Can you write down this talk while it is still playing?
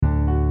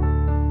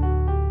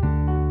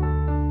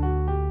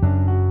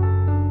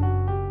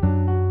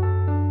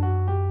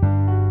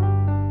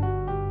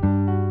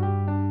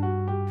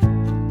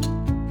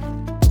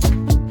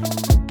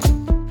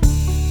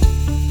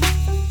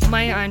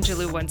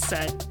Angelou once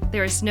said,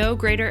 "There is no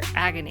greater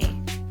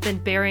agony than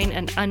bearing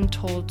an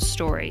untold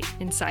story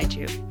inside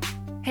you."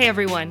 Hey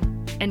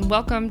everyone, and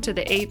welcome to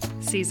the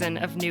 8th season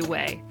of New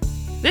Way.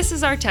 This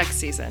is our tech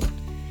season.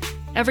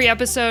 Every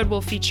episode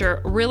will feature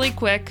really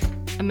quick,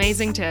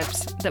 amazing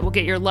tips that will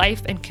get your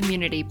life and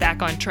community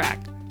back on track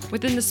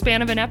within the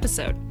span of an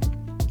episode.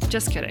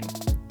 Just kidding.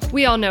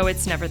 We all know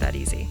it's never that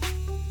easy.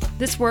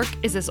 This work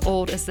is as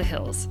old as the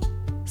hills.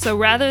 So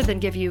rather than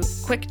give you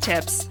quick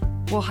tips,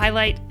 we'll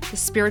highlight the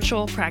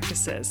spiritual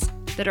practices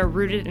that are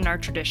rooted in our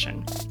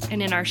tradition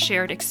and in our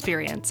shared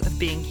experience of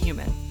being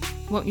human.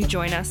 Won't you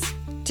join us?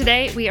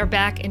 Today, we are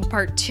back in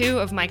part 2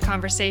 of my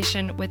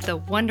conversation with the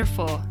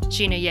wonderful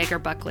Gina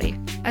Yeager Buckley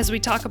as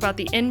we talk about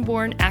the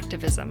inborn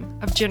activism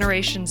of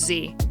Generation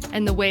Z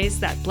and the ways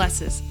that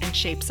blesses and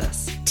shapes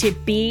us. To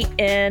be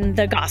in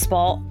the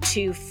gospel,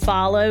 to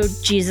follow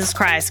Jesus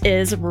Christ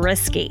is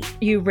risky.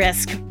 You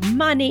risk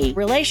money,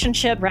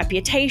 relationship,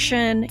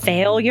 reputation,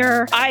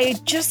 failure. I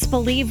just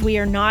believe we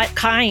are not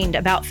kind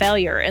about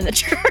failure in the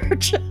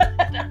church.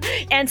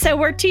 And so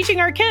we're teaching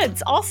our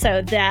kids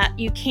also that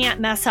you can't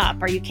mess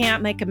up or you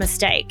can't make a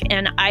mistake.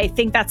 And I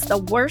think that's the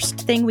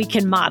worst thing we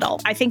can model.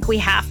 I think we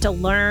have to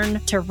learn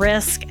to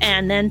risk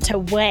and then to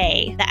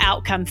weigh the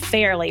outcome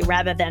fairly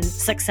rather than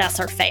success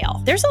or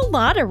fail. There's a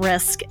lot of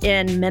risk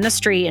in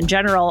ministry in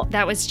general.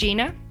 That was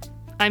Gina.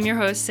 I'm your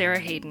host, Sarah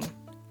Hayden.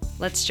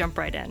 Let's jump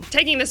right in.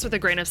 Taking this with a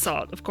grain of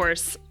salt, of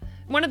course,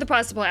 one of the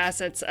possible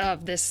assets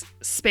of this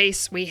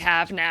space we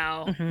have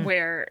now,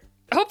 where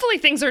hopefully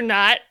things are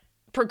not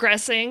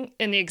progressing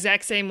in the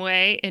exact same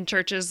way in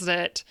churches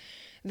that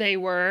they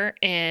were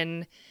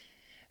in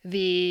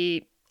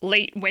the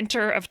late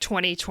winter of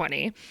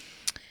 2020.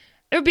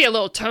 It would be a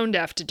little tone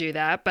deaf to do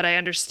that, but I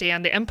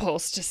understand the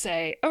impulse to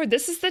say, oh,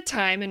 this is the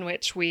time in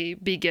which we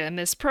begin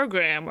this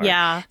program. Or,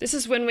 this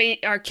is when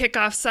our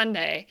kickoff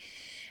Sunday.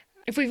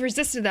 If we've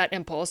resisted that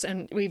impulse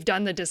and we've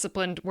done the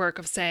disciplined work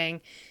of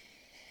saying,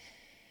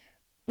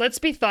 let's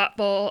be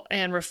thoughtful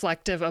and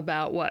reflective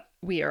about what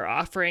we are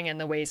offering and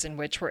the ways in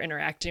which we're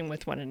interacting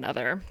with one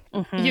another.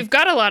 You've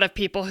got a lot of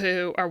people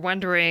who are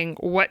wondering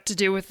what to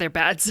do with their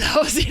bad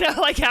selves,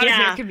 like out of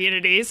their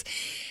communities,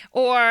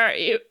 or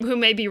who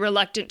may be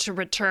reluctant to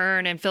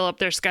return and fill up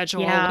their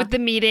schedule with the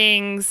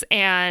meetings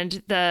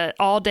and the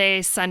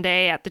all-day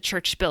Sunday at the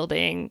church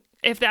building.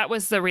 If that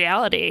was the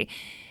reality,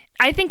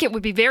 I think it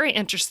would be very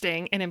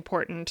interesting and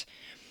important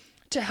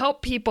to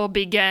help people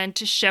begin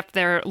to shift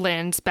their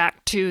lens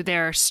back to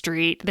their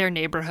street, their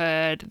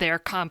neighborhood, their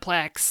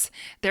complex,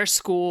 their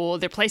school,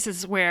 their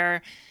places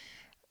where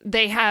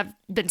they have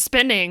been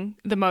spending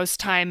the most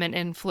time and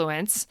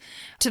influence,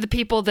 to the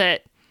people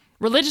that,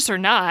 religious or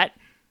not,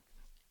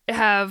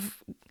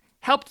 have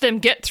helped them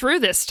get through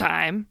this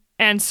time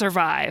and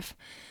survive,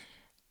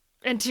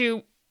 and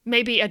to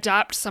maybe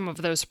adopt some of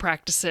those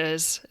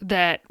practices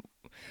that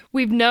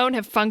we've known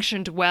have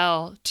functioned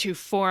well to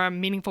form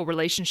meaningful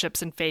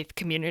relationships in faith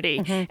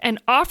community and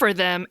offer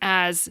them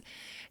as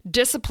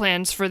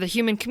disciplines for the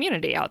human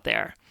community out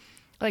there.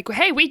 Like,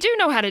 hey, we do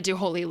know how to do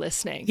holy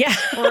listening. Yeah.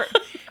 Or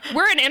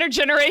we're an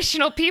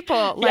intergenerational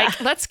people.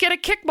 Like, let's get a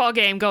kickball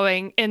game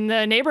going in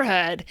the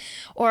neighborhood,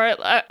 or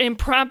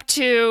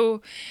impromptu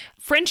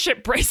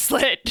friendship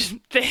bracelet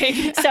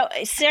thing. So,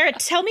 Sarah,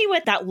 tell me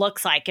what that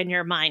looks like in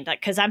your mind,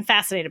 because I'm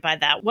fascinated by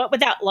that. What would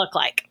that look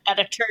like at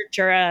a church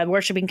or a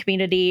worshiping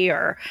community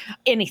or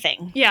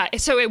anything? Yeah,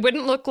 so it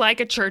wouldn't look like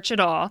a church at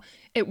all.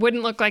 It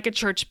wouldn't look like a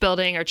church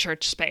building or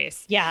church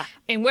space. Yeah.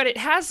 And what it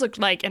has looked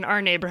like in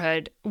our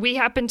neighborhood, we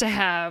happen to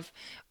have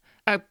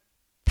a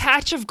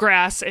patch of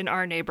grass in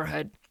our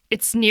neighborhood.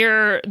 It's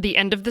near the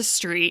end of the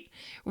street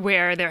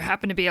where there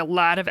happen to be a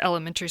lot of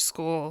elementary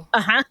school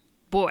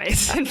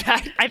boys. In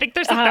fact, I think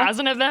there's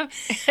 1,000 of them,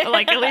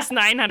 like at least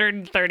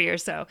 930 or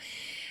so.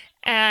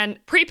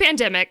 And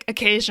pre-pandemic,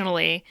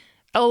 occasionally,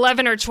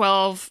 11 or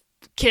 12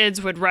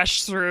 kids would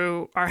rush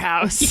through our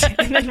house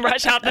and then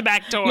rush out the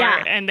back door.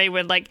 And they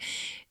would like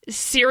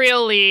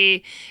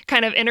serially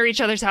kind of enter each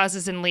other's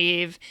houses and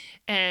leave.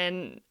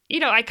 And,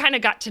 I kind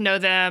of got to know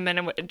them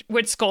and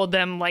would scold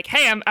them like,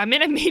 hey, I'm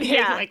in a meeting.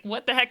 Like,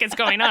 what the heck is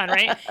going on,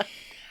 right?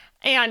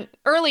 And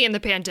early in the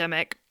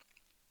pandemic,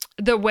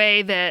 the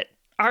way that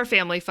our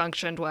family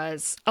functioned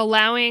was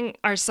allowing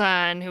our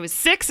son, who was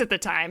 6 at the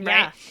time,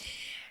 right,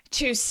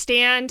 to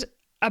stand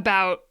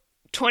about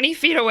 20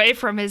 feet away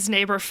from his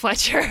neighbor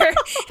Fletcher.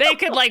 They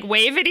could like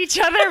wave at each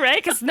other,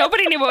 right? Because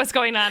nobody knew what was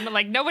going on.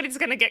 Like, nobody's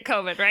going to get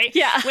COVID, right?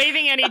 Yeah.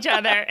 Waving at each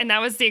other. And that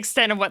was the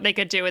extent of what they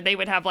could do. And they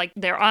would have like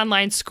their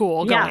online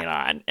school going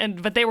on.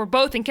 But they were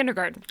both in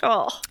kindergarten.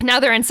 Oh. Now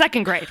they're in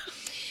 2nd grade.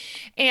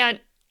 And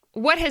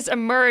what has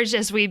emerged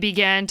as we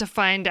began to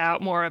find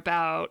out more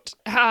about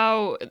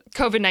how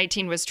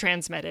COVID-19 was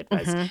transmitted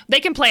was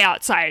they can play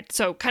outside.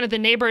 So kind of the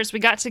neighbors, we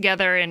got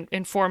together and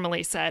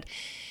informally said,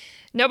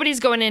 nobody's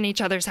going in each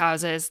other's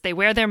houses. They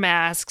wear their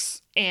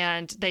masks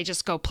and they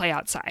just go play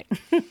outside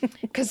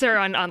because they're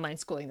on online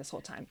schooling this whole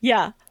time.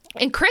 Yeah.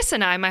 And Chris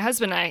and I, my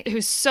husband and I,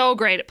 who's so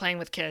great at playing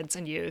with kids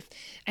and youth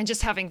and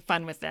just having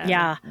fun with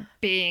them,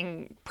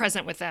 being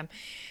present with them,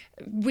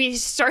 we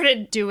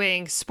started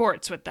doing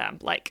sports with them,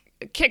 like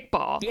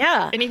kickball.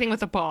 Yeah. Anything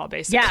with a ball,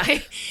 basically.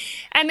 Yeah.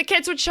 And the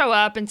kids would show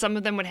up, and some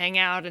of them would hang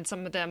out, and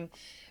some of them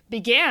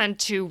began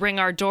to ring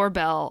our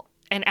doorbell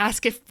and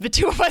ask if the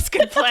two of us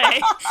could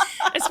play,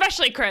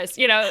 especially Chris,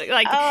 you know,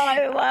 like, oh,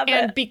 I love it.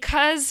 And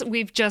because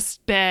we've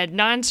just been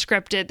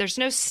non-scripted, there's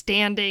no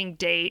standing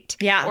date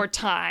or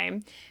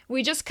time.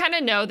 We just kind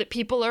of know that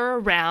people are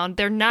around.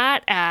 They're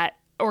not at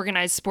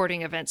organized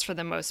sporting events for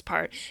the most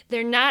part.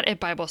 They're not at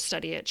Bible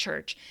study at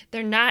church.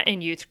 They're not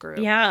in youth group.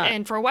 Yeah.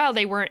 And for a while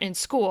they weren't in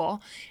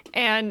school.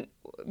 And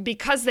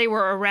because they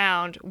were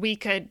around, we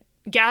could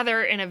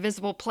gather in a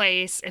visible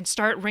place and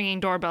start ringing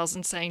doorbells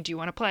and saying, do you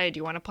want to play? Do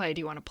you want to play? Do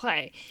you want to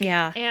play?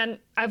 Yeah. And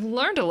I've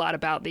learned a lot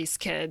about these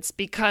kids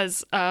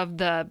because of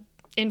the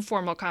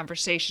informal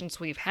conversations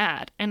we've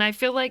had. And I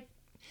feel like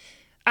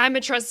I'm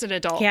a trusted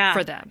adult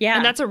for them. Yeah.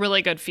 And that's a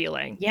really good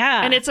feeling.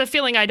 Yeah. And it's a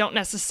feeling I don't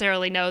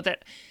necessarily know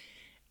that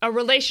a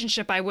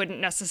relationship I wouldn't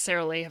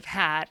necessarily have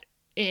had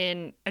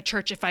in a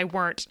church if I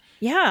weren't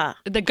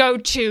the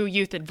go-to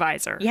youth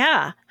advisor.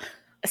 Yeah.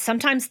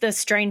 Sometimes the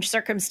strange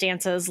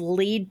circumstances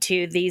lead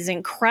to these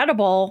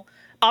incredible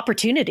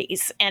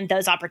opportunities, and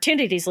those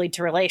opportunities lead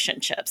to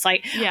relationships.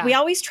 Like we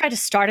always try to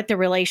start at the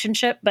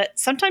relationship, but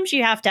sometimes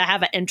you have to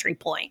have an entry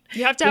point.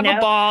 You have to have a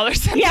ball or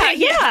something. Yeah.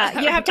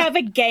 You have to have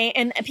a game.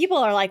 And people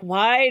are like,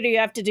 why do you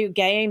have to do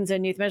games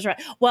and youth ministry?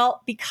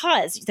 Well,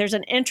 because there's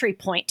an entry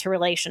point to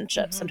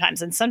relationships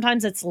sometimes. And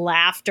sometimes it's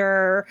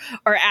laughter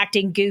or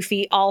acting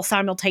goofy all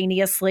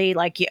simultaneously,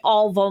 like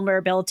all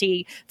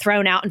vulnerability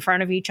thrown out in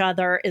front of each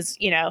other is,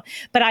 you know.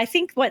 But I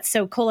think what's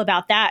so cool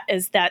about that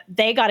is that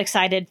they got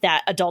excited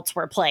that adults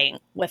were playing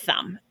with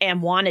them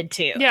and wanted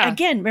to. Yeah.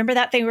 Again, remember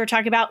that thing we were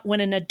talking about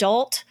when an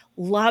adult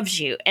loves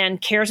you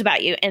and cares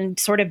about you and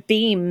sort of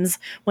beams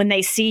when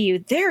they see you.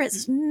 There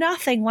is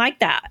nothing like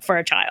that for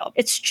a child.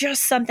 It's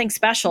just something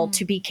special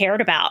to be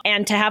cared about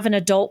and to have an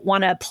adult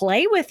want to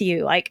play with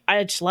you. Like,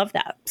 I just love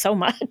that so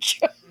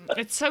much.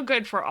 It's so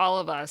good for all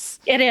of us.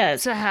 It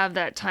is. To have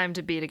that time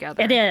to be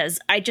together. It is.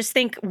 I just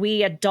think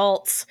we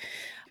adults,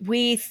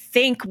 we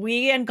think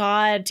we and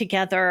God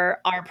together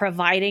are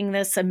providing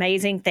this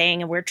amazing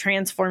thing and we're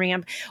transforming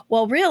them.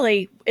 Well,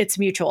 really, it's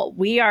mutual.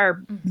 We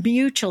are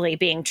mutually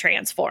being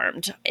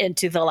transformed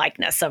into the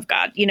likeness of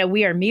God. You know,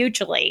 we are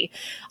mutually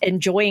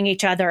enjoying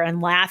each other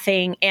and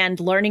laughing and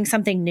learning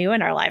something new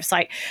in our lives.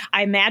 Like,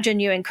 I imagine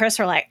you and Chris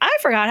are like, I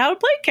forgot how to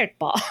play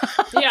kickball.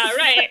 Yeah,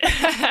 right.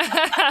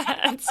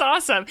 It's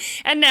awesome.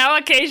 And now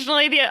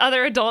occasionally the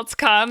other adults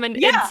come and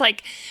it's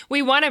like,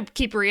 we want to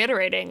keep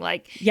reiterating,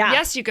 like,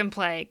 yes, you can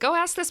play. Go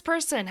ask this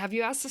person. Have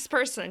you asked this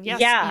person? Yes,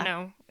 you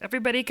know,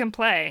 everybody can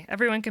play.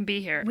 Everyone can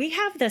be here. We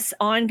have this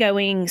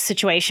ongoing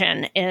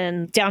situation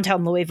in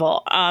downtown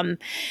Louisville, and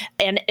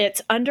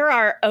it's under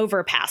our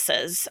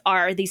overpasses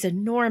are these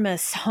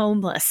enormous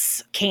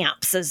homeless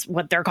camps is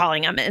what they're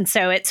calling them. And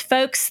so it's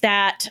folks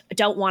that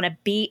don't want to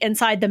be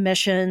inside the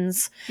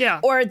missions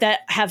or that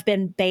have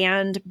been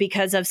banned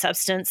because of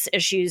substance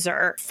issues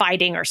or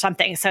fighting or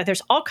something. So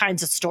there's all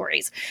kinds of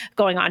stories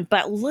going on.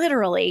 But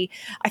literally,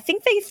 I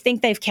think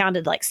they've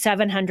counted like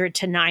 700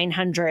 to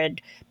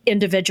 900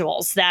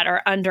 individuals that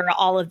are under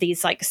all of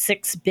these like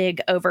 6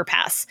 big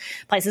overpass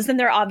places. And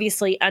they're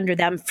obviously under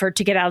them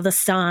to get out of the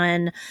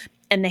sun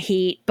and the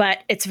heat. But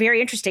it's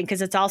very interesting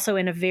because it's also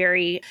in a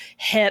very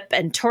hip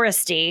and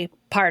touristy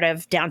part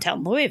of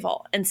downtown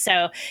Louisville. And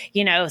so,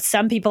 you know,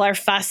 some people are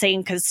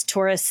fussing because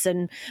tourists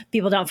and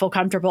people don't feel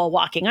comfortable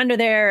walking under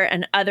there.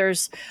 And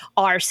others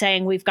are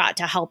saying we've got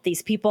to help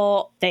these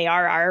people. They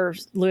are our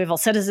Louisville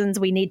citizens.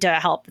 We need to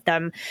help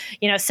them.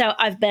 You know, so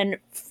I've been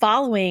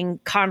following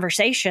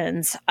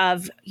conversations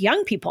of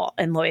young people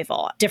in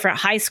Louisville, different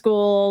high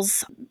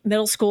schools,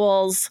 middle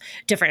schools,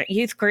 different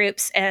youth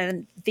groups,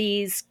 and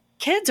these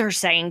kids are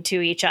saying to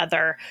each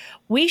other,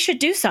 we should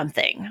do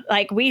something.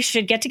 Like, we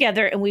should get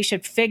together and we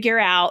should figure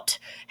out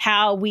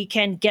how we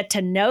can get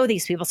to know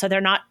these people so they're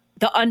not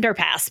the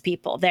underpass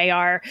people. They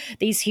are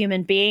these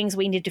human beings.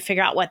 We need to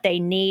figure out what they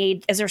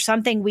need. Is there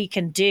something we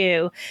can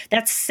do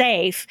that's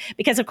safe?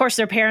 Because, of course,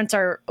 their parents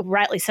are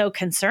rightly so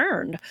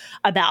concerned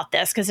about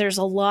this because there's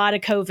a lot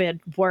of COVID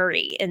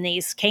worry in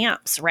these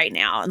camps right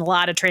now and a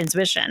lot of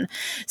transmission.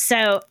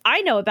 So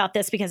I know about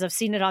this because I've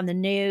seen it on the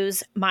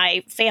news.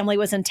 My family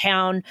was in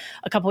town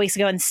a couple weeks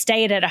ago and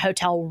stayed at a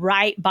hotel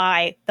right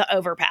by the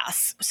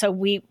overpass. So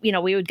we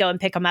would go and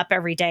pick them up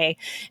every day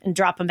and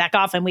drop them back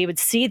off, and we would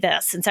see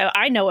this. And so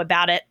I know about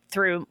it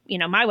through,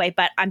 my way,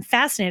 but I'm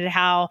fascinated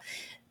how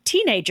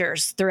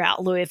teenagers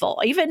throughout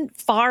Louisville, even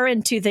far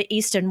into the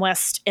east and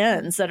west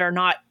ends that are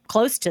not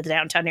close to the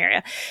downtown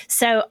area.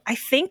 So I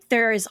think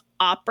there is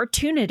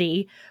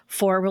opportunity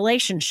for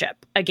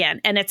relationship again.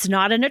 And it's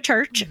not in a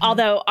church,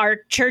 although our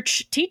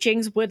church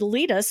teachings would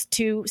lead us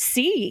to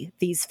see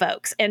these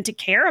folks and to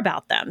care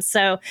about them.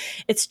 So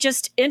it's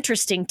just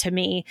interesting to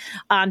me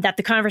that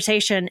the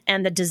conversation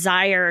and the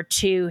desire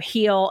to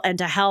heal and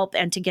to help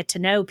and to get to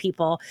know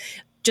people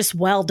just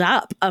welled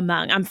up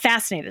among. I'm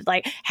fascinated.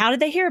 Like, how did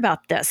they hear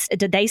about this?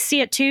 Did they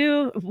see it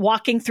too?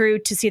 Walking through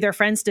to see their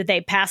friends? Did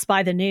they pass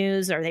by the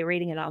news? Or are they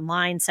reading it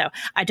online? So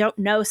I don't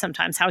know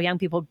sometimes how young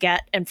people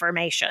get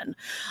information,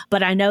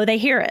 but I know they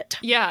hear it.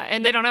 Yeah,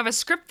 and they don't have a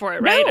script for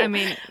it, right? No. I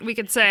mean, we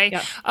could say,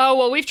 oh,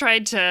 well, we've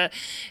tried to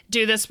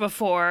do this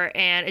before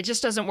and it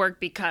just doesn't work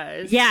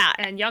because. Yeah.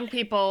 And young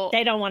people,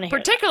 they don't want to hear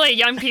particularly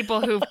young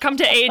people who've come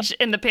to age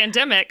in the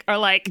pandemic are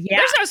like,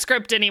 there's no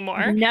script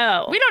anymore.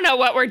 No. We don't know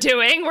what we're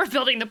doing. We're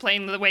building the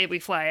plane the way we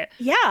fly it.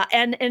 Yeah.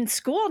 And in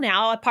school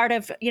now, a part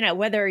of,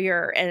 whether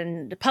you're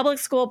in public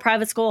school,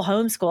 private school,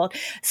 homeschool,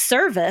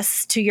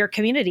 service to your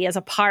community is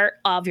a part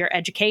of your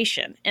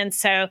education. And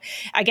so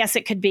I guess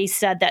it could be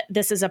said that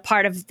this is a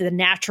part of the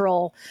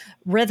natural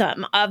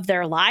rhythm of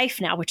their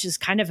life now, which is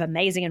kind of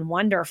amazing and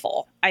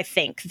wonderful. I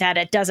think that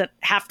it doesn't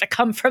have to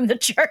come from the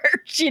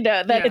church,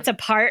 that it's a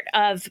part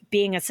of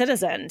being a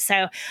citizen.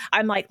 So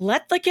I'm like,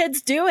 let the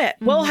kids do it.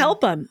 We'll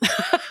help them.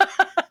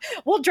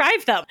 We'll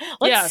drive them.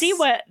 Let's see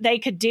what they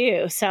could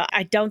do. So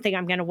I don't think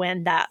I'm going to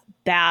win that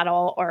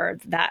battle or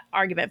that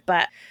argument.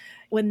 But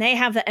when they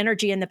have the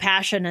energy and the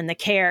passion and the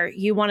care,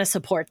 you want to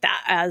support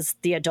that as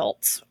the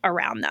adults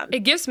around them.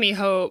 It gives me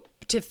hope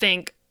to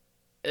think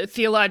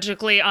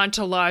theologically,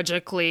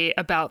 ontologically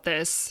about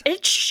this.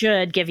 It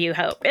should give you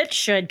hope. It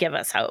should give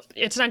us hope.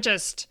 It's not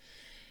just,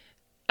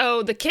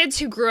 the kids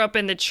who grew up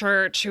in the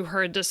church who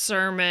heard the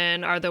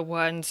sermon are the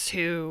ones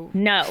who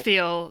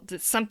feel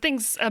that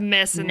something's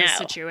amiss in this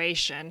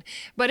situation.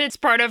 But it's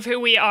part of who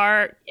we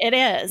are. It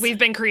is. We've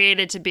been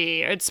created to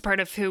be. It's part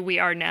of who we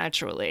are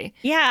naturally.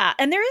 Yeah.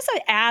 And there is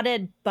an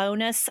added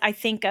bonus, I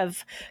think,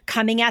 of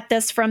coming at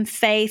this from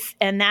faith,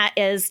 and that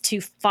is to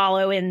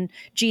follow in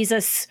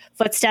Jesus'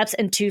 footsteps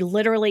and to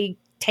literally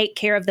take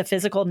care of the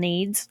physical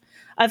needs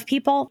of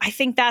people. I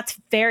think that's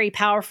very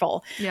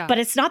powerful. Yeah. But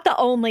it's not the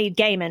only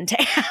game in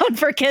town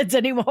for kids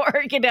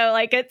anymore.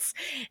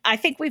 I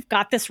think we've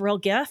got this real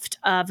gift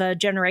of a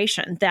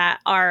generation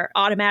that are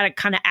automatic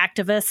kind of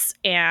activists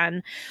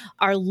and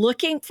are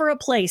looking for a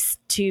place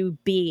to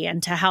be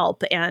and to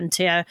help and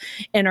to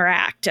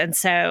interact. And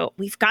so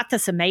we've got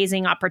this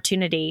amazing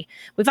opportunity.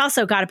 We've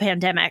also got a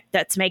pandemic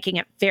that's making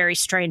it very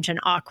strange and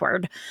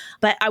awkward.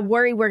 But I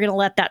worry we're going to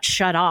let that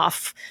shut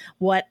off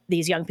what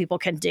these young people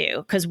can do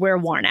because we're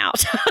worn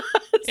out.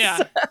 Yeah.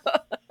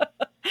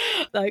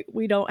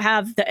 We don't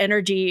have the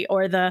energy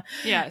or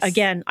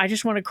again, I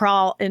just want to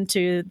crawl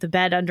into the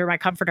bed under my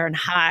comforter and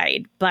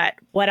hide. But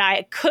what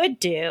I could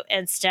do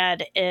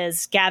instead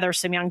is gather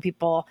some young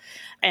people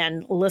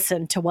and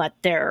listen to what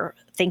they're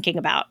thinking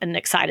about and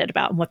excited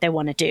about and what they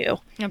want to do.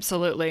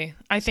 Absolutely.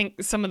 I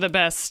think some of the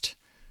best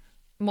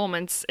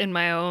moments in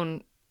my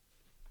own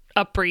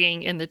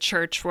upbringing in the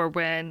church were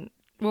when,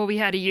 we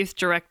had a youth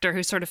director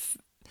who sort of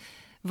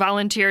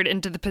volunteered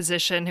into the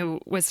position who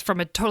was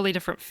from a totally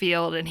different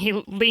field. And he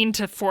leaned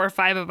to 4 or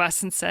 5 of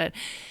us and said,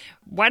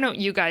 why don't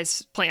you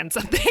guys plan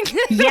something?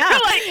 Yeah.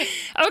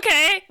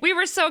 Okay. We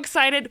were so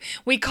excited.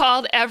 We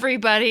called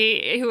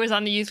everybody who was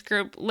on the youth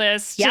group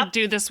list to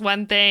do this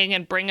one thing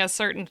and bring a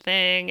certain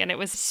thing. And it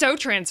was so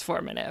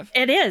transformative.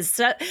 It is.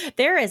 So,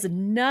 there is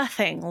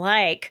nothing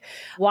like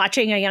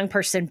watching a young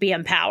person be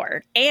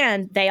empowered.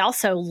 And they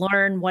also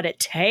learn what it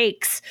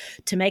takes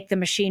to make the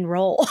machine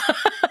roll.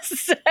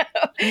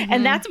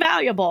 And that's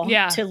valuable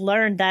to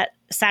learn that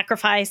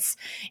sacrifice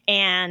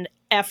and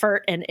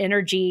effort and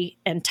energy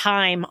and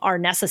time are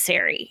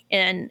necessary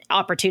in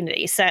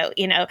opportunity. So,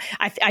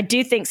 I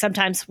do think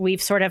sometimes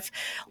we've sort of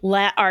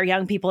let our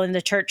young people in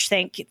the church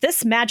think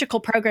this magical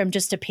program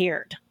just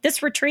appeared.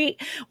 This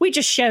retreat, we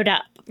just showed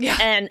up. Yeah.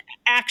 And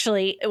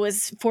actually, it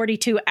was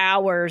 42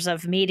 hours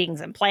of meetings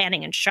and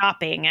planning and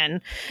shopping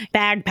and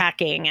bag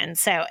packing. And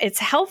so it's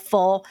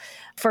helpful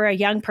for a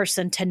young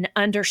person to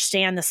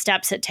understand the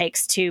steps it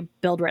takes to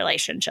build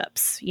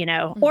relationships,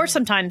 or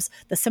sometimes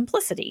the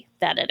simplicity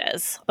that it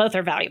is. Both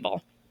are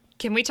valuable.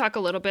 Can we talk a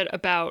little bit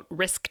about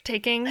risk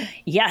taking?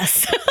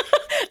 Yes.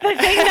 The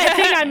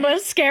thing I'm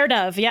most scared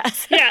of.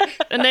 Yes. Yeah.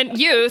 And then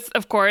youth,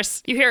 of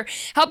course, you hear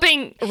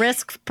helping.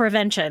 Risk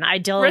prevention. I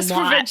deal risk a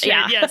lot. Prevention.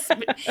 Yeah. Yes.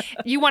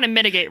 You want to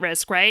mitigate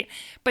risk, right?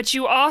 But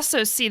you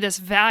also see this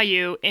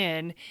value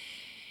in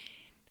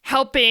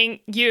helping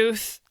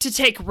youth to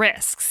take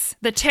risks,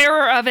 the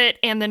terror of it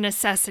and the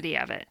necessity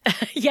of it.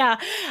 Yeah.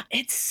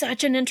 It's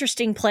such an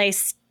interesting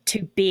place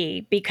to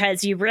be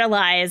because you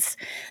realize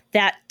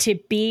that to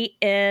be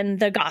in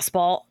the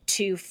gospel,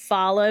 to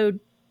follow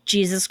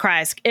Jesus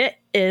Christ, it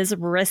is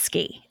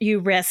risky. You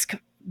risk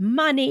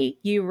money,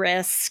 you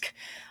risk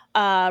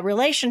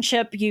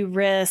relationship, you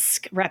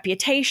risk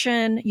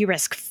reputation, you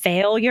risk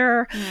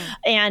failure.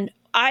 And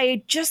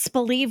I just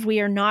believe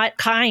we are not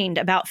kind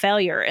about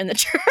failure in the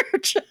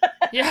church.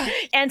 Yeah.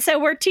 And so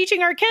we're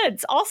teaching our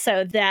kids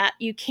also that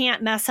you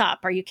can't mess up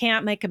or you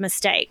can't make a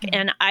mistake.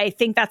 And I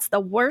think that's the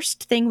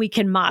worst thing we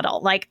can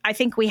model. I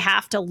think we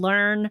have to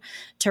learn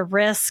to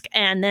risk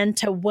and then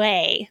to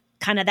weigh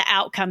kind of the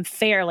outcome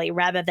fairly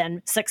rather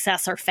than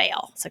success or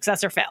fail.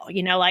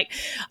 Like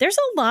there's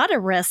a lot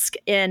of risk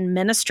in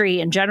ministry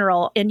in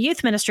general. In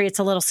youth ministry, it's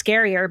a little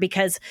scarier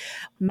because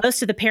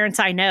most of the parents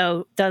I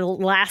know, the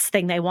last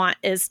thing they want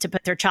is to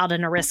put their child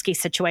in a risky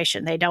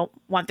situation. They don't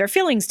want their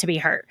feelings to be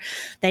hurt.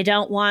 They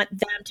don't want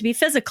them to be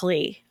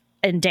physically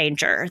in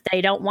danger. They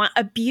don't want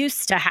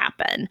abuse to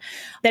happen.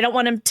 They don't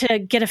want them to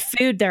get a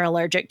food they're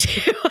allergic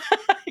to.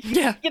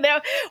 Yeah.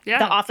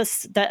 The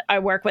office that I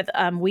work with,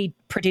 we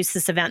produce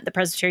this event, the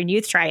Presbyterian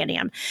Youth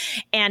Triennium.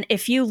 And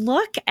if you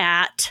look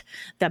at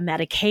the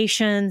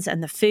medications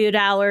and the food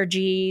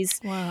allergies,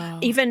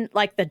 even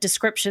like the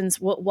descriptions,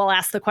 we'll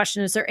ask the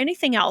question, is there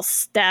anything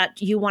else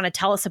that you want to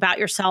tell us about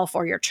yourself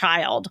or your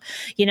child,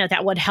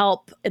 that would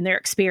help in their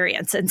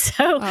experience? And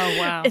so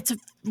it's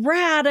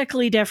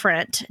radically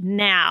different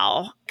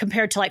now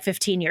compared to like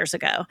 15 years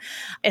ago,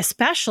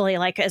 especially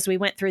like as we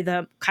went through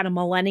the kind of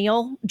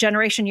millennial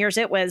generation years.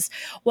 It was,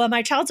 well,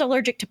 my child's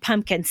allergic to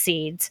pumpkin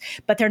seeds,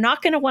 but they're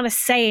not going to want to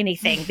say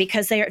anything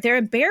because they're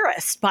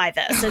embarrassed by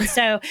this. And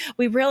so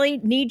we really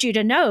need you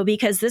to know,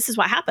 because this is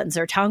what happens.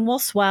 Their tongue will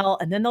swell,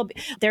 and then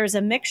there's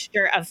a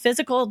mixture of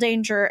physical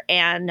danger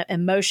and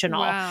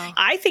emotional. Wow.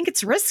 I think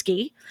it's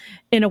risky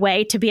in a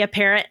way to be a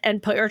parent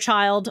and put your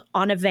child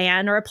on a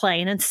van or a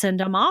plane and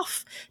send them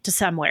off to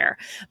somewhere.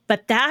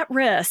 But that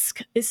risk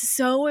is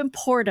so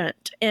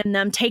important in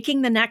them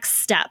taking the next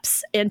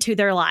steps into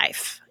their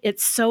life.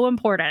 It's so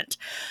important.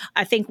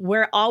 I think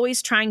we're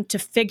always trying to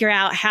figure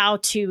out how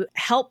to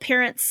help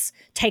parents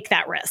take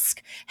that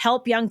risk,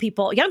 help young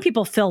people. Young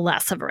people feel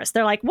less of a risk.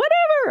 They're like,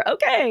 whatever,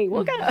 okay,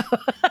 we'll go.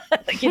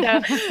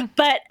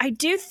 But I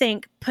do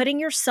think putting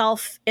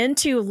yourself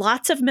into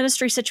lots of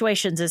ministry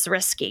situations is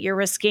risky. You're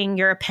risking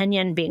your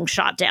opinion being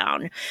shot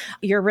down.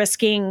 You're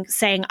risking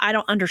saying, I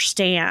don't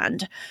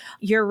understand.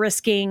 You're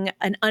risking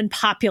an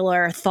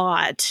unpopular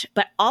thought.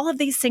 But all of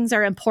these things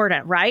are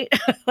important, right?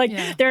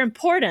 They're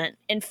important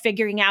in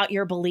figuring out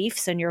your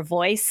beliefs and your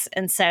voice.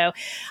 And so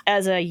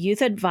as a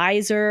youth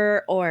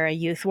advisor or a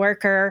youth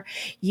worker,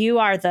 you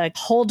are the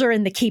holder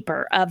and the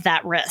keeper of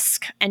that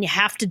risk. And you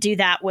have to do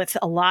that with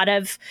a lot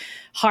of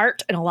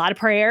heart and a lot of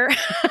prayer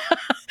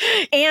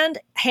and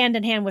hand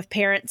in hand with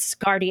parents,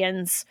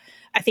 guardians.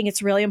 I think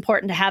it's really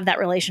important to have that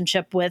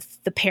relationship with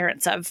the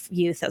parents of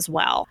youth as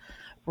well.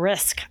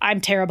 Risk.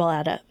 I'm terrible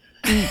at it.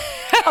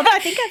 Although I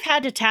think I've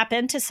had to tap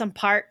into some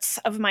parts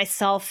of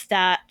myself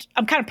that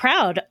I'm kind of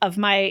proud of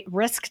my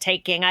risk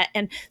taking.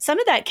 And some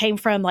of that came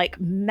from like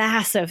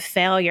massive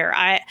failure.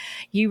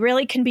 You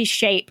really can be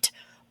shaped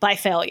by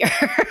failure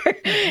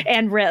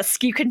and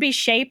risk. You can be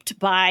shaped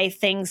by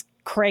things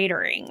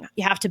cratering.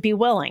 You have to be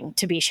willing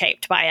to be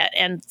shaped by it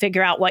and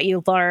figure out what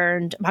you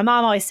learned. My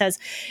mom always says,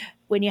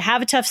 when you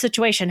have a tough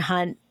situation,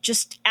 hun,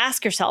 just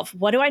ask yourself,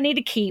 what do I need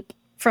to keep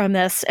from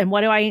this and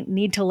what do I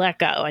need to let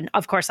go? And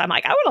of course, I'm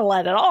like, I want to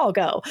let it all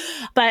go.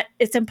 But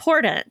it's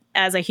important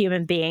as a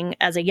human being,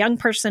 as a young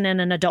person and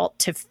an adult,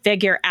 to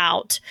figure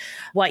out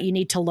what you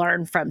need to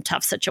learn from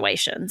tough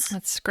situations.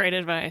 That's great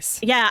advice.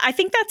 Yeah, I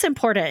think that's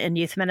important in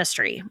youth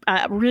ministry.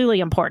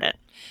 Really important.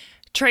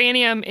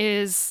 Triennium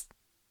is,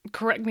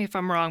 correct me if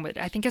I'm wrong, but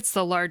I think it's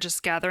the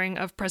largest gathering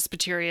of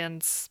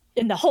Presbyterians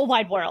in the whole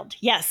wide world.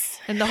 Yes.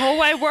 In the whole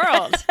wide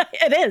world.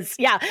 It is.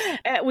 Yeah.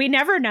 We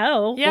never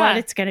know what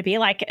it's going to be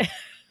like.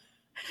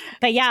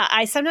 But yeah,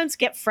 I sometimes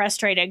get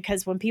frustrated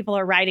because when people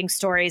are writing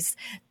stories,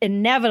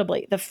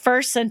 inevitably the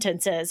first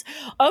sentence is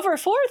over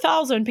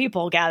 4,000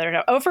 people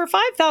gathered, over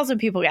 5,000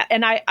 people gathered.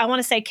 And I want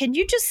to say, can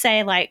you just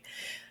say like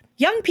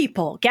young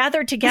people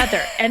gathered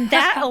together? And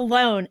that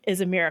alone is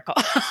a miracle.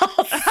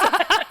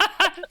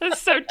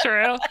 That's so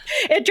true.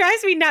 It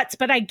drives me nuts,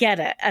 but I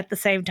get it at the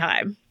same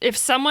time. If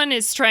someone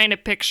is trying to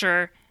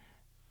picture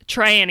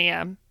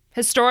Triennium,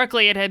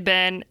 historically it had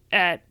been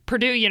at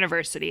Purdue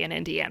University in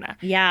Indiana.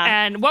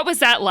 Yeah. And what was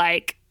that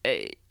like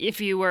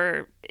if you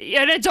were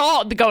an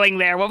adult going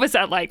there? What was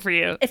that like for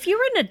you? If you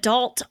were an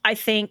adult, I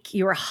think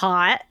you were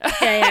hot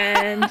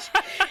and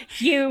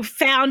you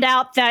found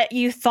out that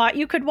you thought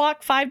you could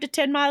walk 5 to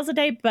 10 miles a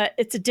day, but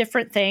it's a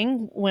different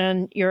thing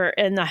when you're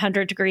in the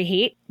 100-degree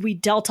heat. We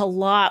dealt a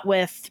lot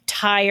with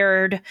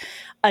tired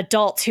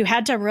adults who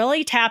had to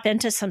really tap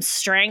into some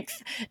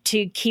strength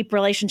to keep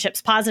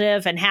relationships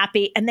positive and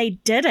happy. And they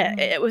did it.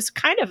 It was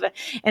kind of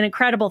an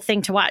incredible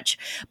thing to watch.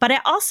 But I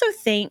also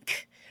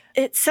think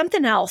it's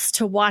something else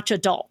to watch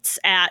adults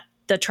at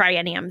the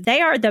Triennium.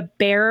 They are the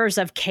bearers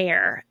of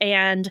care,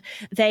 and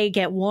they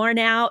get worn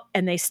out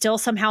and they still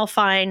somehow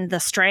find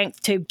the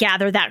strength to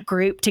gather that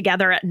group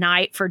together at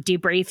night for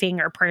debriefing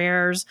or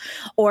prayers,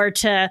 or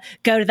to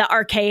go to the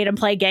arcade and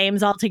play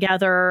games all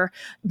together,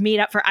 meet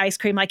up for ice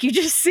cream. Like you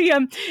just see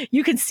them,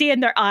 you can see in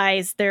their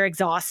eyes, they're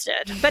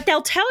exhausted, but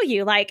they'll tell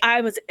you like,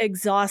 I was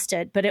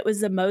exhausted, but it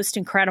was the most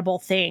incredible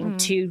thing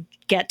to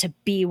get to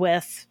be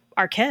with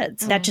our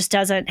kids. That just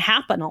doesn't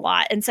happen a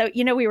lot. And so,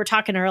 we were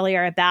talking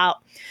earlier about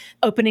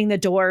opening the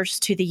doors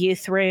to the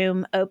youth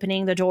room,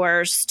 opening the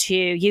doors to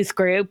youth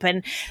group.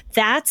 And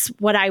that's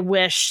what I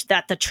wish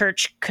that the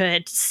church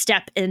could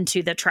step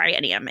into the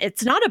triennium.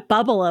 It's not a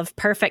bubble of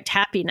perfect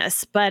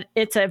happiness, but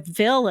it's a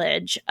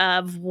village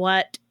of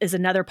what is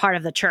another part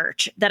of the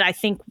church that I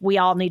think we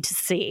all need to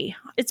see.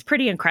 It's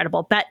pretty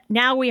incredible. But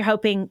now we're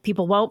hoping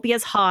people won't be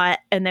as hot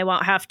and they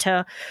won't have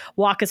to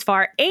walk as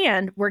far.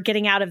 And we're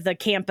getting out of the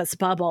campus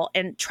bubble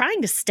and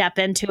trying to step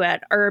into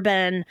an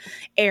urban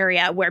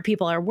area where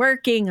people are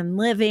working and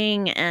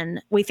living.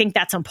 And we think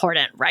that's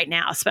important right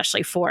now,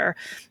 especially for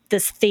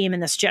this theme in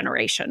this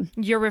generation.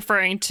 You're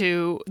referring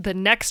to the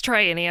next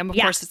triennium. Of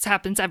course, it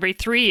happens every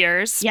 3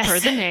 years per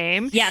the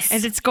name. Yes.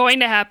 And it's going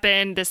to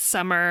happen this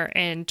summer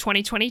in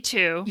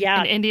 2022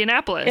 in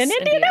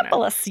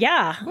Indianapolis.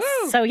 Yeah.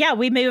 Woo. So,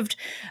 we moved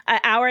an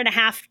hour and a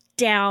half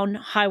down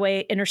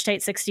Highway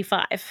Interstate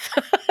 65.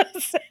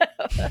 So,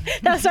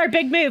 that was our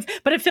big move,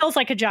 but it feels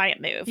like a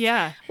giant move.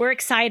 Yeah. We're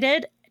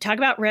excited. Talk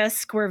about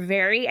risk. We're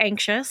very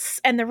anxious,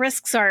 and the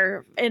risks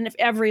are in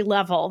every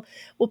level.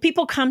 Will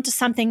people come to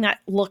something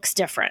that looks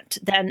different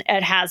than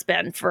it has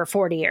been for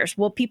 40 years?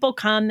 Will people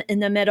come in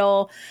the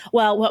middle?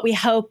 Well, what we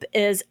hope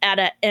is at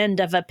an end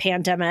of a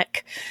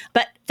pandemic,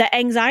 but the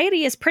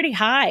anxiety is pretty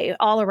high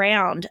all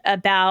around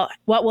about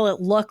what will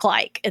it look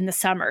like in the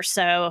summer.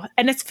 So,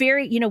 and it's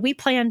very, we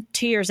plan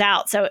 2 years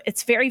out. So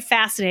it's very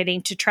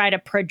fascinating to try to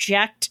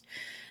project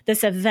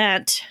this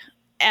event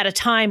at a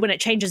time when it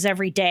changes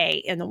every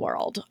day in the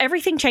world.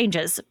 Everything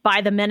changes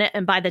by the minute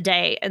and by the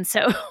day. And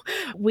so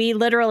we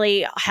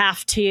literally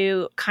have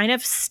to kind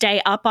of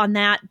stay up on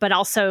that, but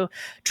also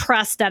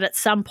trust that at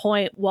some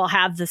point we'll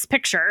have this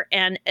picture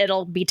and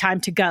it'll be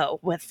time to go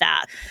with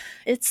that.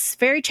 It's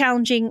very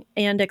challenging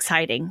and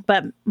exciting,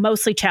 but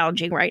mostly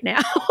challenging right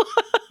now.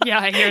 Yeah,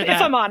 I hear that.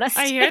 If I'm honest.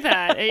 I hear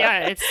that.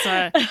 Yeah, it's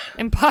an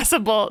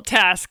impossible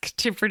task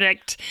to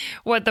predict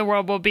what the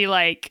world will be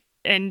like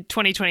in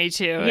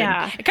 2022.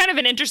 Yeah. And kind of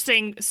an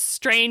interesting,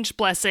 strange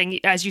blessing.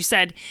 As you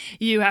said,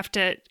 you have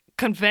to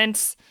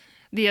convince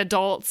the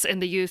adults in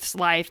the youth's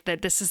life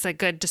that this is a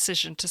good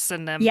decision to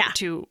send them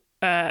to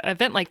an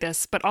event like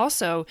this, but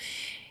also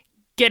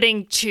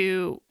getting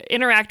to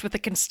interact with a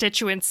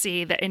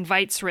constituency that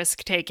invites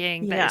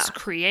risk-taking, that is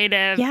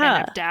creative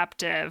and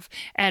adaptive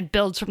and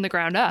builds from the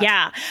ground up.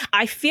 Yeah.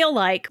 I feel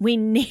like we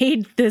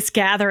need this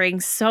gathering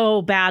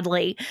so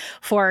badly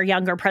for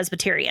younger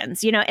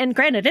Presbyterians, and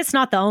granted, it's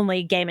not the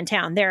only game in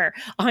town. There are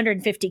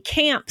 150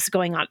 camps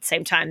going on at the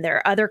same time. There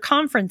are other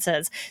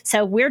conferences.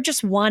 So we're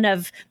just one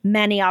of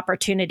many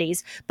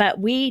opportunities, but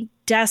we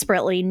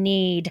desperately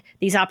need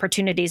these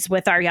opportunities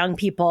with our young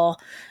people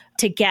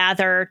to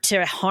gather,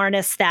 to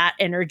harness that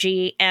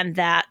energy and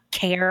that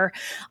care,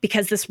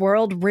 because this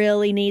world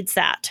really needs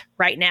that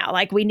right now.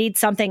 Like, we need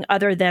something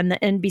other than the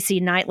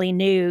NBC nightly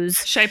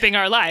news shaping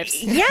our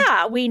lives.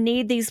 Yeah, we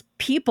need these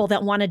people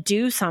that want to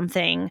do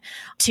something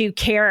to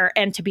care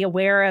and to be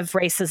aware of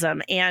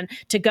racism and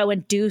to go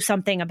and do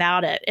something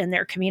about it in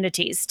their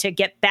communities, to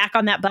get back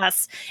on that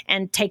bus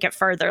and take it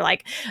further.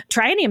 Like,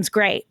 triennium's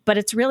great, but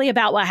it's really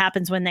about what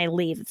happens when they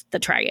leave the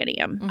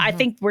triennium. Mm-hmm. I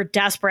think we're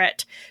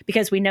desperate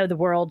because we know the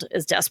world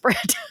is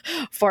desperate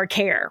for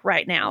care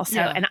right now.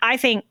 So, and I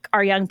think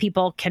our young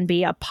people can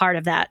be a part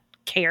of that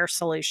care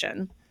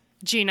solution.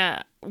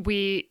 Gina,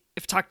 we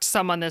have talked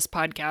some on this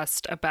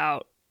podcast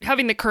about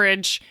having the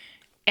courage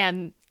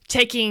and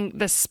taking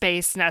the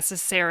space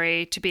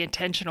necessary to be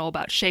intentional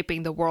about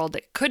shaping the world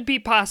that could be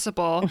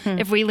possible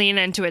if we lean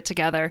into it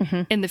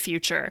together in the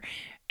future.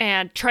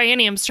 And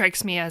Triennium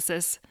strikes me as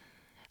this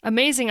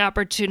amazing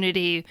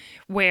opportunity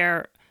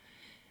where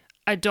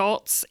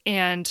adults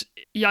and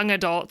young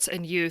adults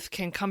and youth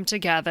can come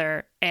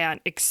together and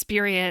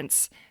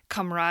experience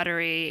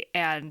camaraderie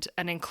and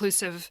an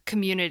inclusive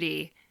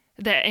community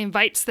that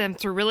invites them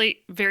through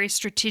really very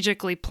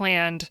strategically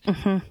planned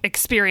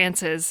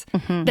experiences.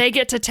 They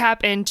get to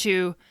tap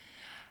into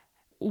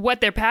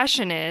what their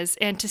passion is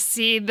and to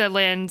see the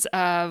lens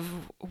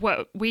of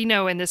what we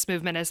know in this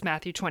movement as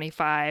Matthew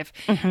 25,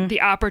 the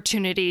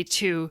opportunity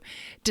to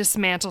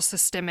dismantle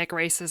systemic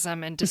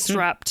racism and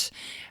disrupt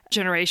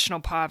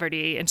generational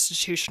poverty,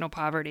 institutional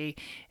poverty,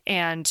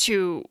 and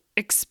to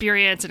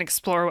experience and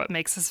explore what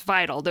makes us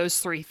vital, those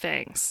three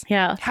things.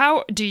 Yeah.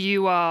 How do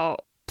you all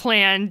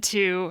plan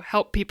to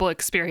help people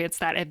experience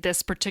that at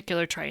this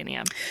particular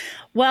triennium?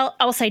 Well,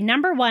 I'll say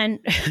number one,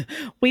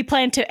 we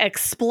plan to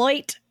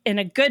exploit in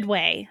a good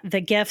way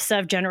the gifts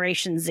of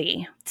Generation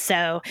Z.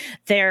 So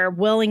their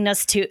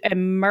willingness to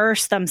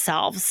immerse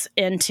themselves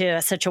into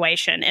a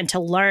situation and to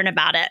learn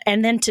about it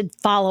and then to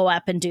follow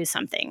up and do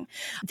something.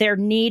 Their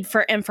need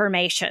for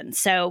information.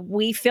 So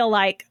we feel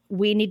like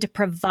we need to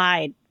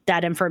provide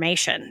that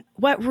information.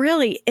 What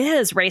really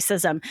is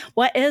racism?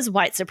 What is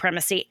white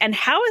supremacy? And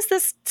how is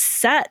this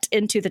set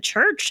into the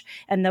church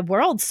and the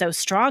world so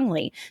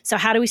strongly? So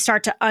how do we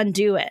start to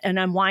undo it and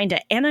unwind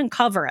it and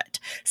uncover it?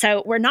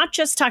 So we're not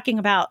just talking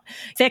about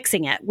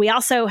fixing it. We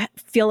also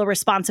feel a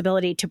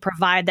responsibility to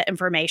provide the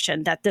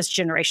information that this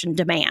generation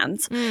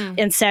demands.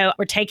 And so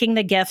we're taking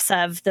the gifts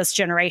of this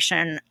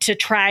generation to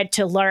try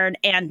to learn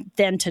and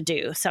then to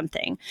do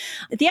something.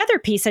 The other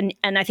piece, and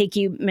I think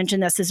you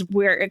mentioned this, is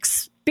we're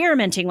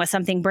experimenting with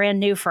something brand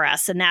new for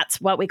us, and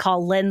that's what we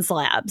call Lens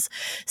Labs.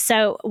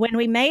 So when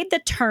we made the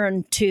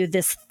turn to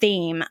this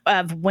theme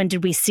of when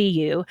did we see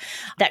you,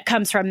 that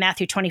comes from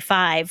Matthew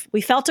 25,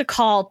 we felt a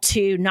call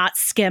to not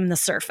skim the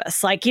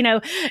surface. Like,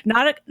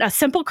 not a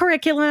simple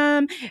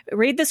curriculum,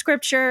 read the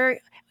scripture,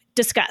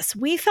 discuss.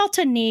 We felt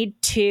a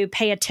need to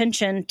pay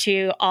attention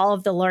to all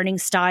of the learning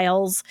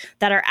styles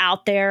that are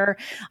out there,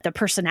 the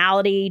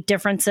personality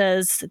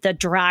differences, the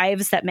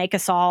drives that make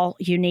us all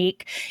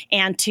unique,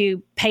 and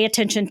to pay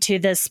attention to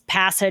this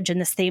passage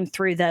and this theme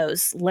through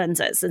those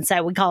lenses. And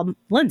so we call them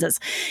lenses.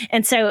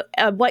 And so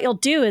what you'll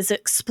do is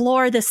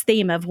explore this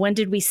theme of when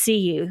did we see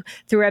you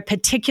through a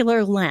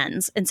particular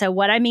lens. And so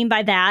what I mean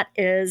by that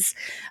is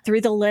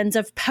through the lens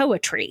of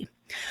poetry,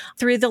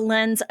 through the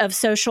lens of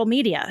social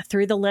media,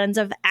 through the lens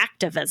of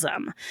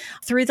activism,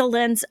 through the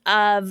lens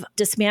of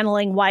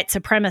dismantling white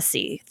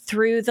supremacy,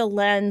 through the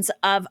lens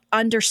of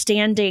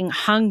understanding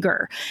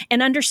hunger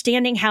and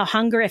understanding how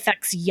hunger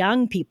affects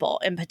young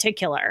people in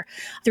particular,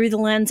 through the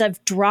lens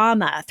of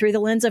drama, through the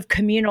lens of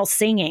communal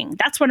singing.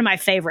 That's one of my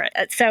favorite.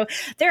 So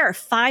there are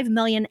 5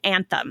 million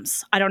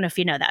anthems. I don't know if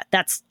you know that.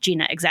 That's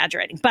Gina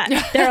exaggerating. But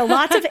there are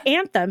lots of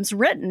anthems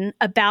written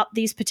about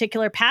these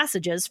particular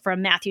passages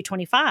from Matthew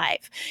 25.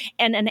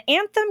 And an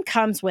anthem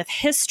comes with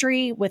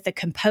history, with the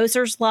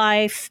composer's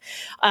life,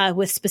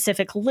 with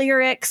specific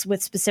lyrics,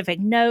 with specific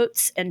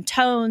notes and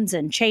tones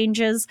and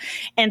changes.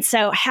 And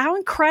so how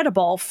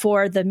incredible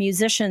for the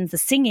musicians, the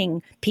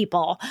singing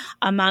people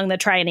among the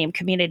Triennium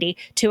community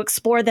to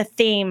explore the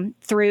theme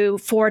through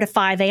 4 to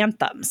 5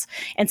 anthems.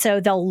 And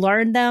so they'll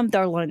learn them,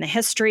 they'll learn the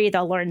history,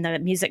 they'll learn the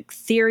music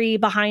theory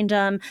behind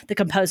them, the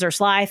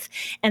composer's life,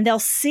 and they'll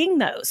sing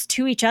those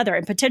to each other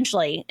and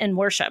potentially in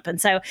worship.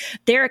 And so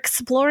they're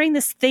exploring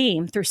this theme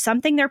through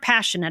something they're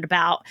passionate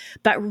about,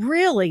 but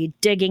really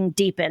digging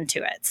deep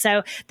into it.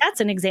 So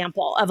that's an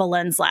example of a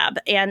Lens Lab.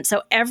 And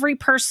so every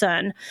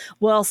person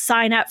will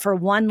sign up for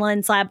one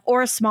Lens Lab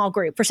or a small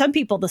group. For some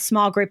people, the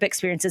small group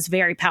experience is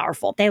very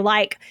powerful. They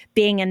like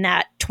being in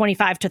that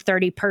 25 to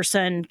 30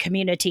 person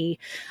community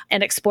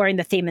and exploring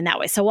the theme in that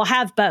way. So we'll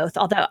have both,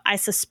 although I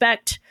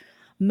suspect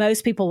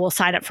most people will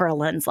sign up for a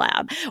Lens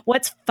Lab.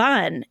 What's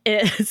fun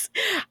is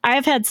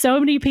I've had so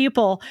many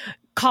people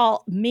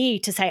call me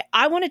to say,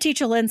 I want to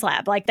teach a Lens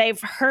Lab. Like they've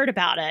heard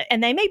about it.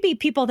 And they may be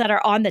people that are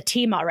on the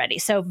team already.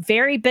 So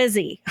very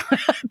busy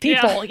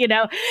people,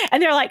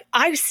 and they're like,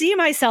 I see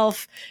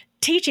myself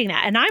teaching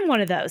that. And I'm one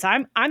of those.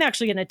 I'm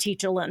actually going to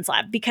teach a Lens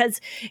Lab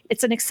because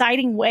it's an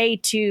exciting way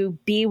to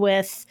be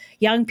with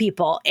young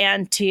people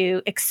and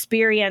to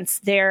experience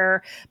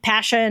their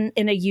passion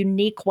in a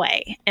unique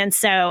way. And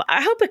so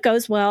I hope it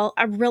goes well.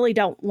 I really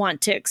don't want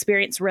to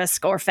experience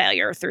risk or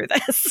failure through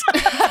this.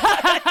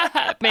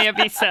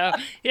 Maybe so.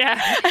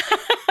 Yeah.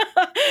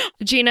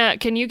 Gina,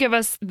 can you give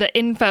us the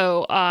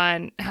info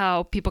on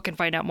how people can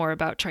find out more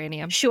about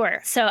Triennium? Sure.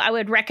 So I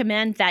would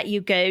recommend that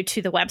you go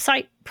to the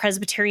website,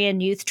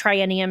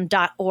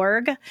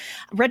 PresbyterianYouthTriennium.org.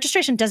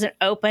 Registration doesn't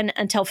open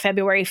until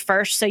February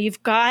 1st. So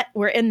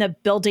we're in the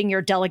building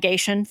your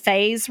delegation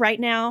phase right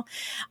now.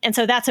 And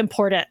so that's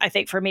important, I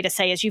think, for me to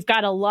say is you've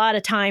got a lot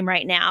of time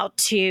right now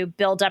to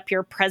build up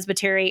your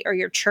presbytery or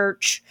your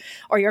church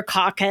or your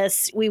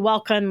caucus. We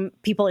welcome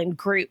people in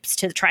groups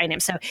to the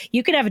Triennium. So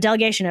you could have a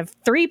delegation of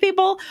 3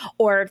 people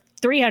or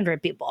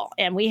 300 people.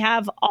 And we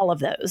have all of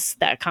those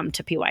that come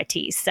to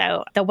PYT.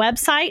 So the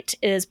website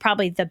is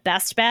probably the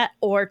best bet,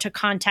 or to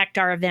contact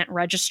our event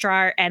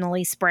registrar,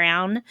 Annalise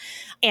Brown,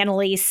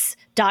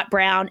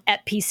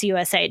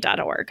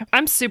 annalise.brown@pcusa.org.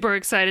 I'm super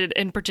excited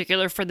in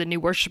particular for the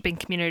new worshiping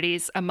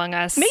communities among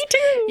us. Me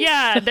too.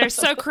 Yeah, they're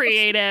so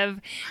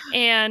creative.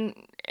 And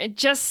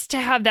just to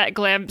have that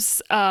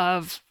glimpse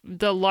of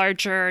the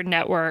larger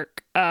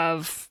network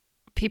of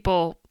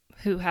people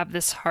who have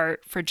this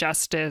heart for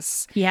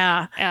justice.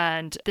 Yeah.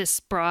 And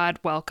this broad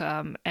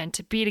welcome, and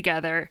to be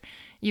together.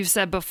 You've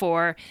said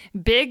before,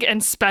 big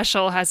and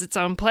special has its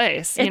own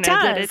place. It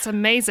does. That it's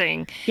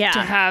amazing to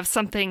have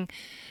something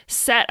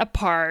set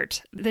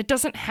apart that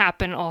doesn't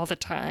happen all the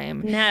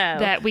time. No.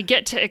 That we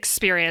get to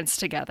experience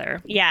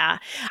together. Yeah.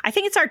 I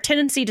think it's our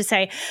tendency to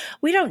say,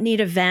 we don't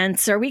need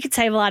events, or we could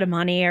save a lot of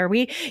money, or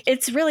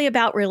it's really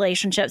about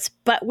relationships,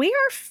 but we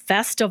are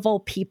festival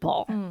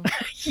people.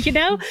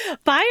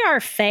 By our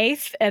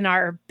faith and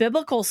our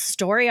biblical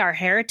story, our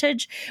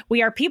heritage,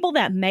 we are people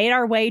that made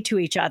our way to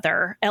each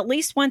other at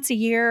least once a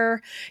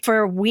year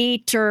for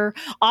wheat or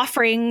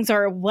offerings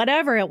or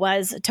whatever it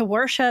was to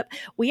worship.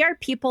 We are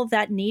people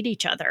that need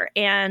each other.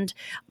 And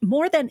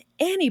more than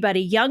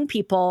anybody, young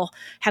people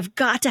have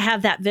got to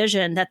have that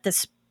vision that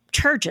this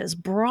church is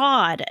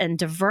broad and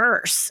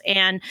diverse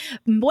and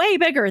way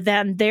bigger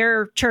than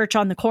their church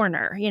on the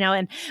corner,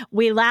 and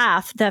we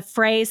laugh. The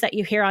phrase that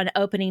you hear on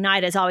opening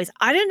night is always,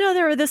 I didn't know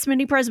there were this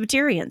many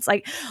Presbyterians.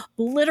 Like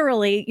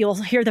literally you'll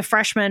hear the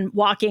freshmen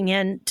walking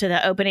into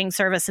the opening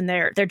service and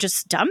they're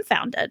just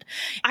dumbfounded.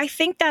 I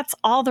think that's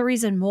all the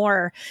reason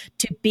more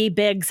to be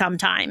big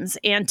sometimes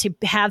and to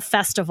have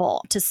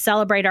festival, to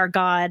celebrate our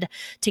God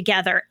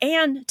together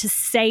and to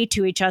say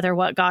to each other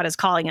what God is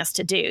calling us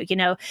to do.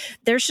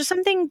 There's just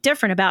something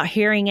different about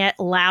hearing it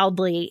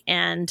loudly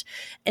and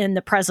in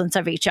the presence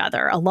of each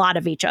other, a lot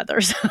of each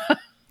other's.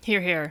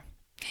 Hear, hear.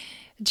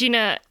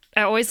 Gina,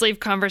 I always leave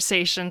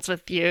conversations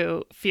with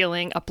you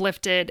feeling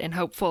uplifted and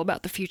hopeful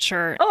about the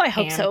future. Oh, I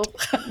hope so.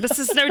 This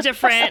is no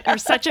different. You're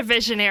such a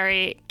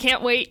visionary.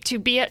 Can't wait to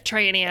be at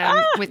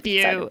Triennium with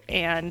you. Sorry.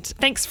 And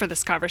thanks for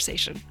this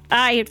conversation.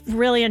 I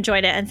really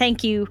enjoyed it. And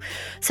thank you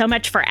so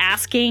much for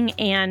asking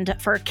and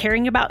for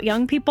caring about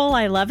young people.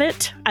 I love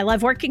it. I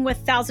love working with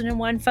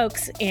 1001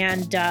 folks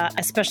and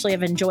especially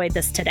have enjoyed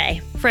this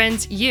today.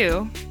 Friends,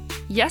 you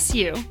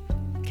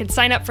can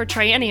sign up for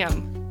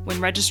Triennium when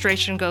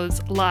registration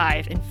goes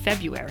live in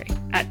February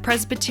at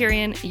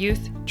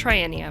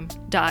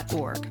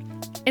PresbyterianYouthTriennium.org.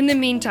 In the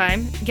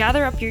meantime,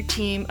 gather up your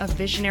team of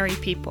visionary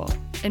people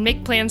and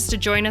make plans to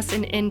join us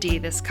in Indy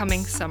this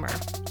coming summer.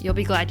 You'll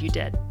be glad you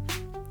did.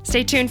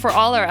 Stay tuned for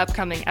all our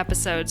upcoming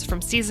episodes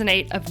from Season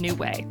 8 of New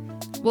Way.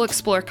 We'll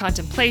explore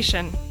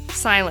contemplation,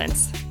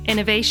 silence,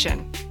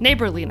 innovation,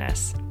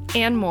 neighborliness,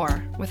 and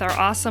more with our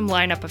awesome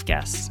lineup of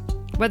guests.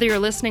 Whether you're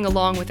listening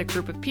along with a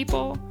group of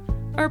people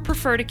or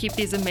prefer to keep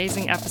these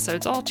amazing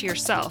episodes all to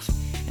yourself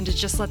and to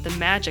just let the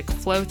magic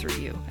flow through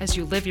you as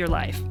you live your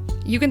life,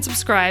 you can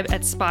subscribe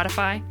at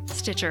Spotify,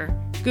 Stitcher,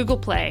 Google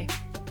Play,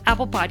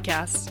 Apple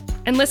Podcasts,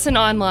 and listen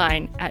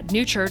online at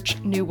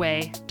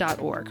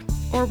newchurchnewway.org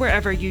or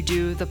wherever you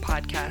do the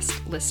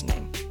podcast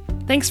listening.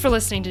 Thanks for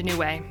listening to New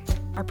Way.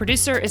 Our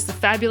producer is the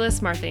fabulous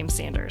Marthame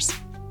Sanders.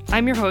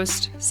 I'm your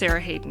host, Sarah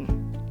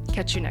Hayden.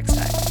 Catch you next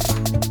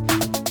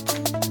time.